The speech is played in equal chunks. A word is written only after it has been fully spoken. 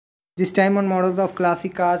This time on models of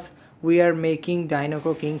classic cars, we are making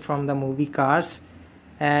Dinoco King from the movie Cars.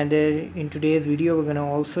 And in today's video, we're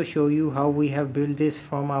gonna also show you how we have built this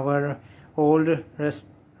from our old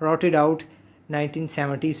rotted out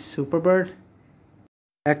 1970s Superbird.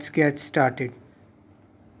 Let's get started.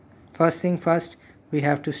 First thing first, we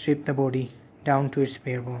have to strip the body down to its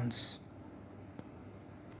bare bones.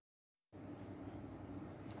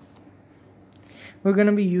 We're going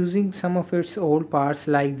to be using some of its old parts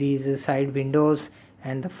like these side windows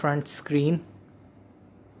and the front screen.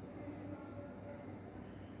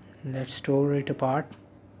 Let's store it apart.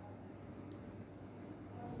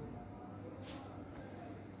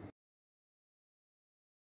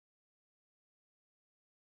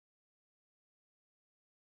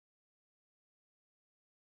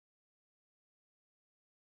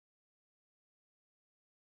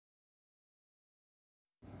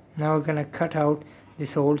 Now we're gonna cut out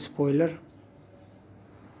this old spoiler.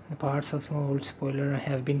 The parts of the old spoiler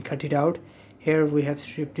have been cut it out. Here we have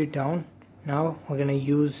stripped it down. Now we're gonna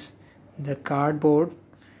use the cardboard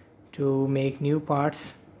to make new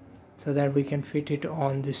parts so that we can fit it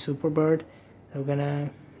on the Superbird. So we're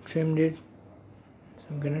gonna trim it.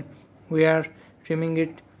 So we are trimming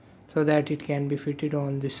it so that it can be fitted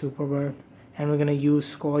on the Superbird, and we're gonna use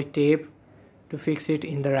Scotch tape to fix it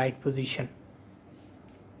in the right position.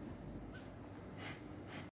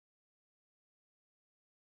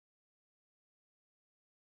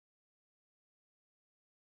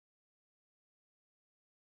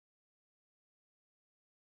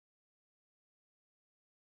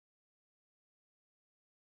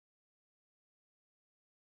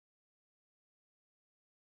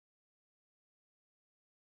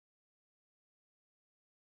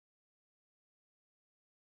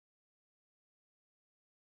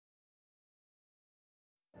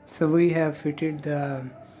 So we have fitted the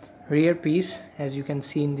rear piece as you can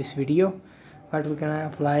see in this video, but we're gonna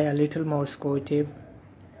apply a little more Scotch tape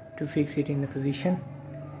to fix it in the position.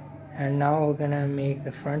 And now we're gonna make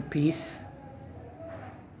the front piece.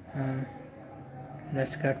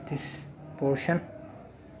 Let's cut this portion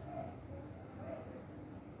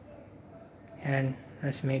and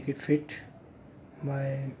let's make it fit by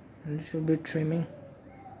a little bit trimming.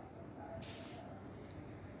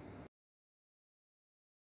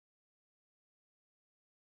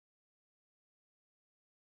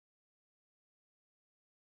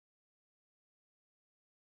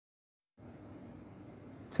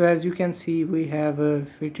 So as you can see, we have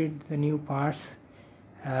fitted the new parts.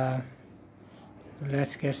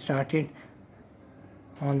 Let's get started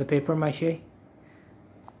on the paper mache.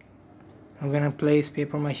 I'm gonna place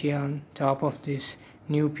paper mache on top of these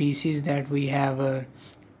new pieces that we have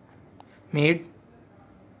made.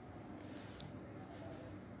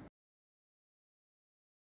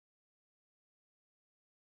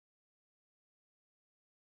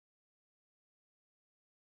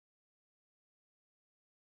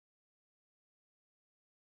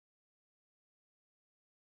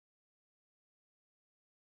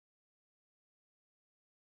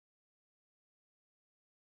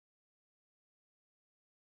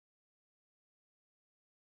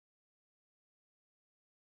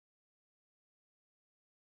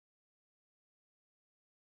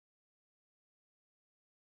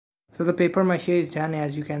 So the paper mache is done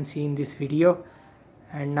as you can see in this video,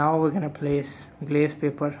 and now we're gonna place glaze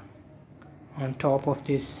paper on top of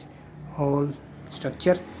this whole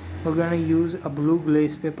structure. We're gonna use a blue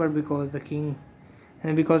glaze paper because the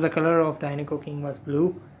color of Dinoco King was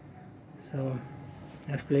blue. So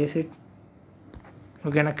let's place it.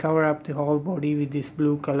 We're gonna cover up the whole body with this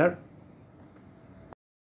blue color.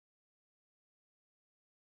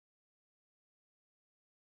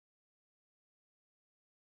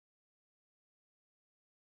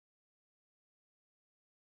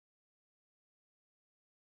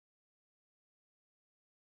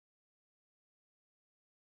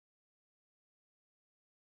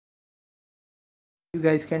 You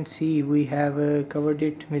guys can see we have covered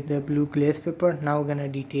it with the blue glaze paper. Now we're gonna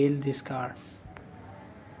detail this car.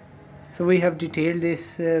 So we have detailed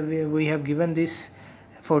this, we have given this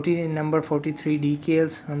number 43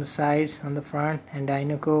 decals on the sides, on the front, and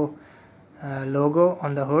Dinoco logo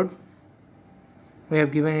on the hood. We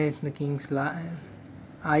have given it the King's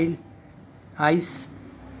eyes,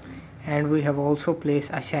 and we have also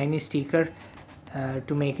placed a shiny sticker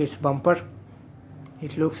to make its bumper.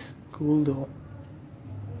 It looks cool though.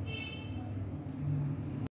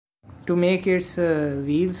 To make its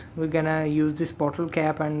wheels, we're gonna use this bottle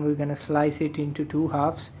cap and we're gonna slice it into two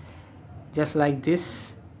halves just like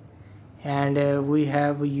this, and we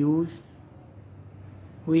have used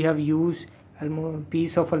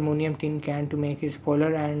piece of aluminum tin can to make it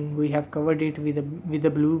spoiler, and we have covered it with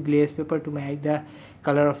the blue glaze paper to make the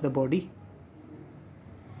color of the body.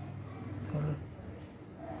 So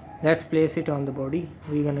let's place it on the body.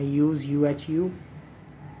 We're gonna use UHU.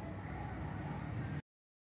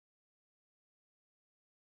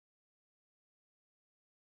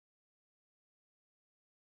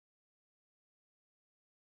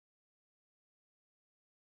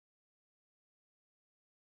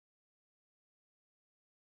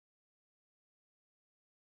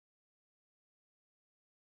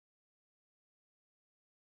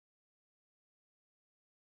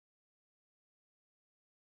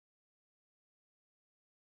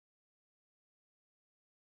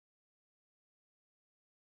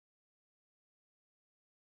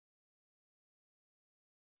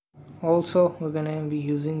 Also, we're gonna be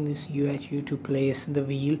using this UHU to place the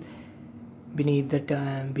wheel beneath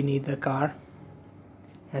the car.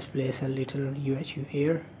 Let's place a little UHU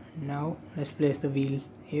here. Now let's place the wheel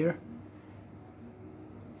here.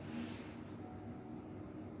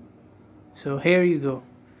 So here you go.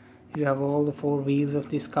 You have all the 4 wheels of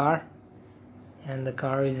this car, and the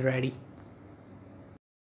car is ready.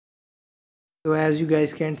 So as you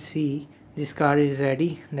guys can see, this car is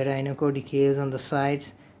ready. The Dinoco decals on the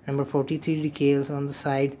sides, number 43 decals on the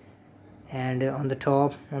side, and on the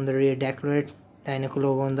top, on the rear decorated Dinoco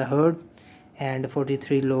logo on the hood, and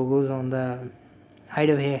 43 logos on the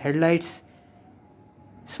hideaway headlights.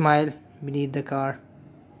 Smile beneath the car,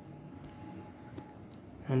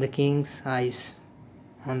 on the King's eyes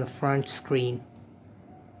on the front screen.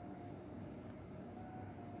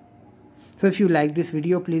 So if you like this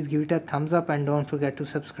video, please give it a thumbs up, and don't forget to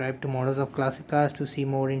subscribe to Models of Classic Cars to see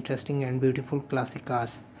more interesting and beautiful classic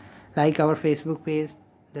cars. Like our Facebook page,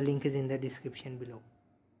 the link is in the description below.